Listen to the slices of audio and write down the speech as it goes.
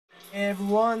Hey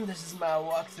everyone, this is my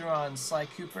walkthrough on Sly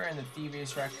Cooper and the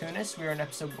Thievius Raccoonus. We are in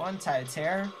Episode 1, Tide of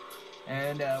Terror,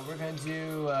 and we're going to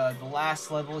do the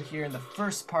last level here in the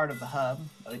first part of the hub,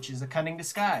 which is a Cunning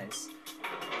disguise.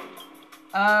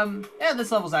 Yeah,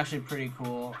 this level's actually pretty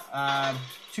cool.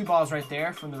 2 balls right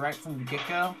there from the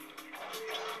get-go.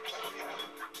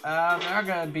 There are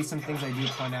going to be some things I do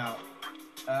point out.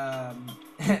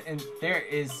 And there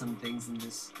is some things in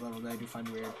this level that I do find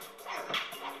weird.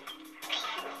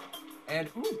 And,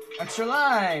 ooh, extra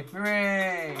life!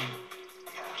 Hooray!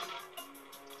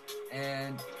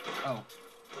 And, oh.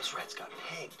 Those rats got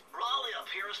pegged. Raleigh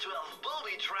appears to have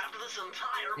booby-trapped this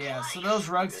entire place. Yeah, so those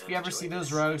rugs, if you ever see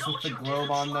those rugs with the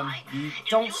globe on them, you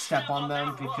don't step on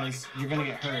them because you're gonna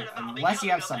get hurt, unless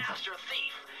you have something.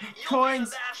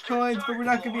 Coins! Coins, but we're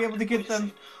not gonna be able to get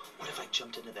them. What if I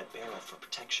jumped into that barrel for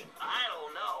protection? I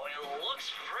don't know. It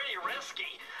looks pretty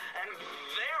risky and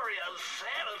very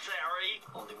unsanitary.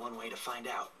 Only one way to find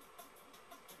out.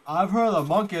 I've heard of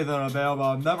monkeys in a barrel,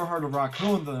 but I've never heard of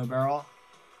raccoons in a barrel.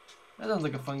 That sounds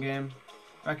like a fun game.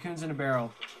 Raccoons in a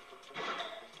barrel.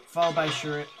 Followed by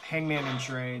Hangman and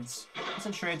Charades. What's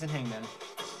in Charades and Hangman?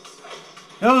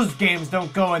 Those games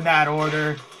don't go in that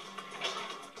order.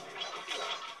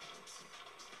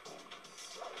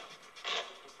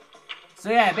 So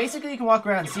yeah, basically you can walk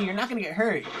around and see, you're not going to get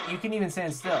hurt. You can even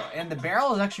stand still. And the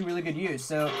barrel is actually really good use.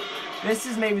 So this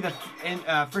is maybe the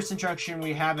first introduction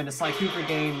we have in a Sly Cooper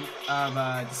game of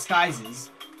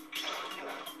disguises.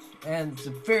 And it's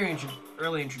a very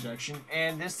early introduction.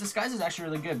 And this disguise is actually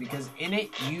really good because in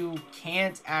it you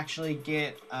can't actually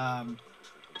get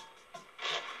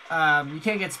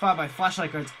spotted by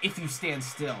flashlight guards if you stand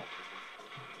still.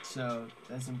 So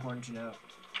that's important to note.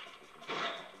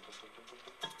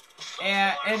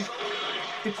 And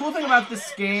the cool thing about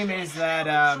this game is that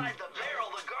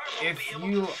if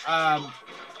you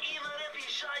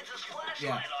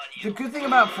the good thing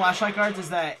about flashlight guards is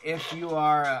that if you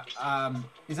are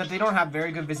is that they don't have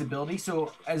very good visibility.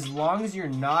 So as long as you're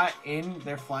not in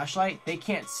their flashlight, they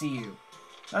can't see you.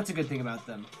 That's a good thing about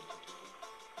them.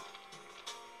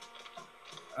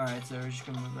 All right, so we're just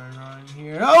gonna move right around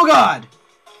here. Oh God,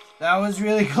 that was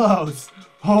really close.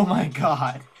 Oh my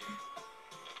God.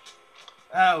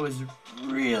 That was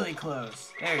really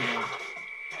close. There you go.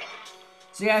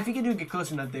 So yeah, if you can get close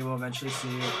enough, they will eventually see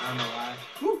you. I don't know why.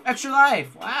 Woo, extra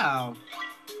life! Wow.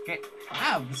 Okay.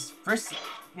 Wow. This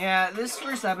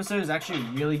first episode is actually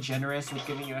really generous with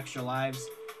giving you extra lives.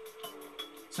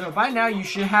 So by now you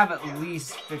should have at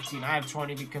least 15. I have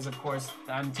 20 because of course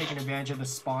I'm taking advantage of the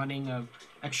spawning of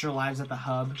extra lives at the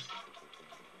hub.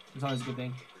 It's always a good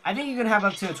thing. I think you can have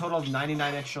up to a total of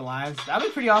 99 extra lives. That would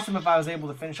be pretty awesome if I was able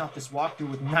to finish off this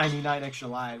walkthrough with 99 extra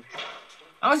lives.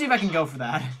 I want to see if I can go for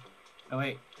that. Oh,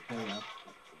 wait. There we go.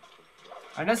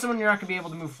 Alright, next one, you're not going to be able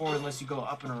to move forward unless you go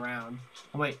up and around.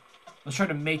 Oh, wait. Let's try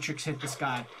to Matrix hit this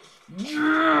guy.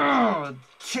 Yeah!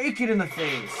 Take it in the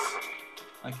face.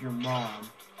 Like your mom.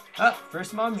 Oh,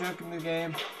 first mom joke in the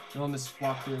game. No one this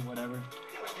walkthrough, whatever.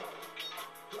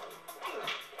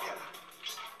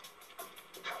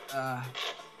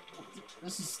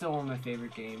 This is still one of my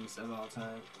favorite games of all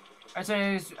time. Alright, so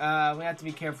anyways, we have to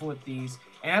be careful with these.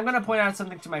 And I'm gonna point out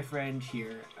something to my friend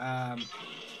here.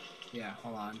 Yeah,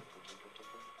 hold on.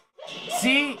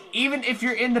 See? Even if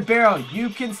you're in the barrel, you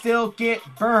can still get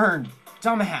burned.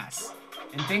 Dumbass.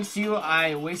 And thanks to you,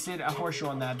 I wasted a horseshoe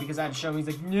on that because I had to show him. He's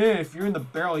like, yeah, if you're in the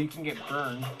barrel, you can get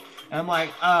burned. And I'm like,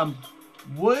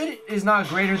 wood is not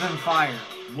greater than fire.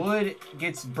 Wood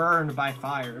gets burned by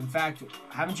fire. In fact,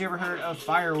 haven't you ever heard of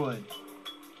firewood?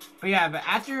 But yeah, but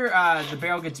after the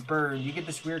barrel gets burned, you get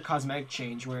this weird cosmetic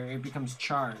change where it becomes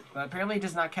charred. But apparently it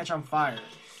does not catch on fire.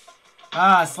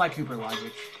 Ah, Sly Cooper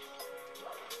logic.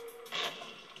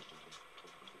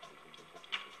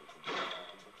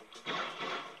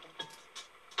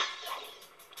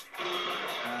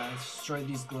 Destroy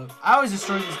these globes. I always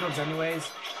destroy these globes anyways.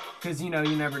 Because, you know,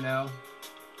 you never know.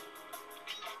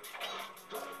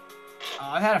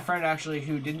 I had a friend actually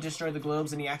who didn't destroy the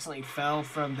globes and he accidentally fell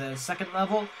from the second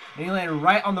level and he landed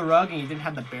right on the rug and he didn't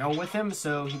have the barrel with him,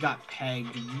 so he got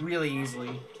pegged really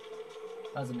easily.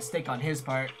 That was a mistake on his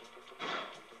part.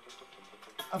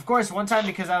 Of course, one time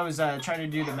because I was trying to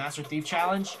do the Master Thief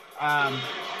challenge,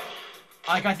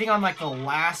 like I think on like the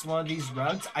last one of these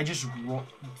rugs, I just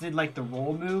did like the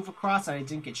roll move across and I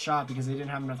didn't get shot because they didn't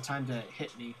have enough time to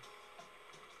hit me.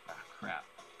 Ah, crap.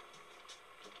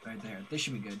 Right there. This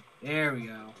should be good. There we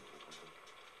go.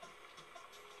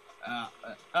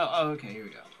 Oh, okay, here we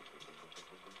go.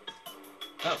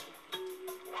 Oh.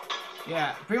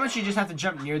 Yeah, pretty much you just have to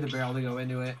jump near the barrel to go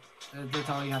into it. That's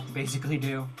all you have to basically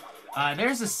do.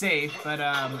 There's a safe, but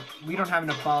we don't have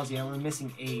enough balls yet. We're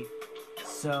missing 8.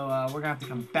 So we're gonna have to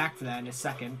come back for that in a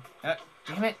second.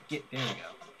 Damn it! There we go.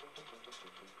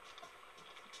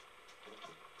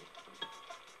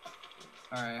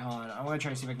 All right, hold on. I'm gonna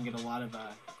try to see if I can get a lot of.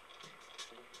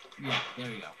 Yeah, there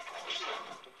we go.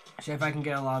 See if I can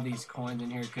get a lot of these coins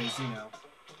in here, because you know,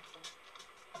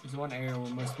 there's one area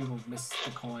where most people miss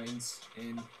the coins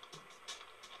in.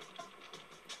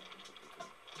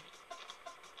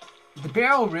 The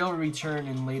barrel will return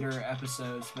in later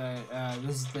episodes, but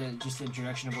this is just the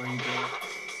introduction of where you go.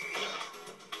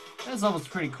 This level's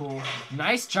pretty cool.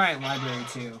 Nice giant library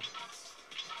too.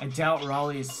 I doubt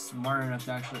Raleigh is smart enough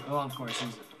to actually. Well, of course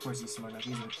he's smart enough.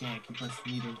 He's a mechanic. He must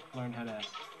need to learn how to.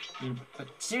 But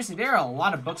seriously, there are a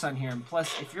lot of books on here, and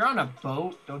plus, if you're on a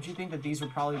boat, don't you think that these would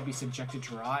probably be subjected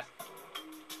to rot?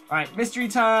 All right, mystery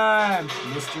time.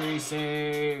 Mystery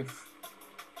safe.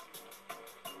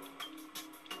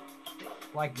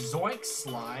 Like Zoink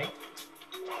Sly.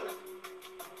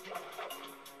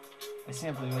 I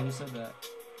can't believe I just said that.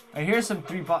 I hear some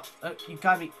 3 balls. You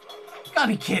gotta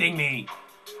be kidding me.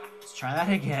 Let's try that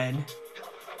again.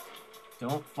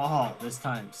 Don't fall this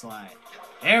time, Sly.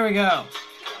 There we go.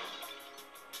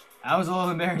 That was a little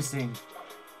embarrassing.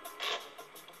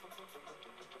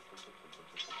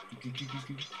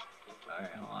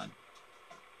 Alright, hold on.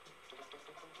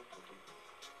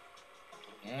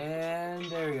 And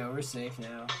there we go, we're safe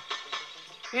now.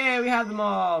 Yeah, we have them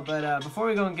all, but before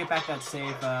we go and get back that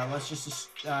safe, let's just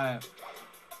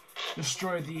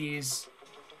destroy these.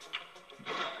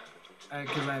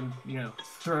 Because I'm, you know,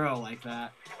 thorough like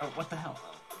that. Oh, what the hell?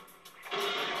 There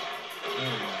we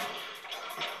go.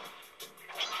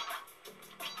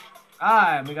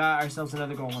 And we got ourselves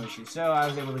another gold horseshoe, so I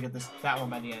was able to get that one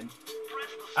by the end.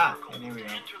 And here we go.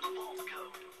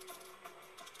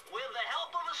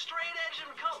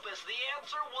 The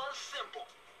answer was simple.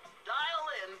 Dial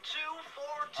in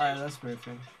 242. Alright, that's perfect.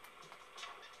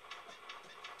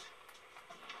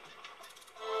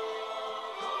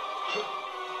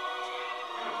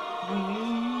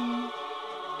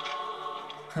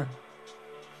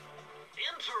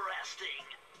 Interesting.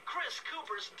 Chris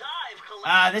Cooper's dive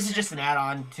collection. This is just an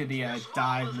add-on to the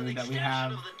dive move that we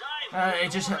have.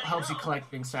 It just helps you collect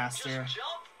things faster.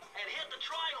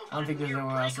 I don't think there's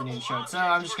anywhere else I need to show it. So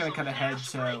I'm just gonna cut ahead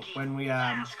to when we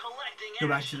go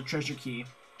back to the treasure key.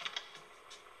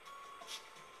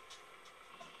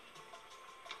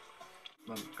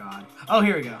 Oh god. Oh,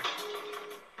 here we go.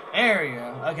 There we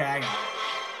go. Okay, I got it.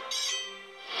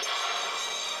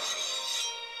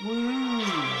 Woo!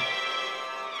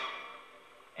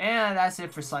 And that's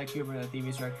it for Sly Cooper and the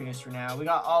Thievius Raccoonus for now. We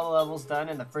got all the levels done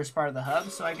in the first part of the hub,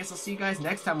 so I guess I'll see you guys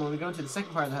next time when we go to the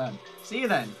second part of the hub. See you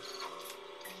then!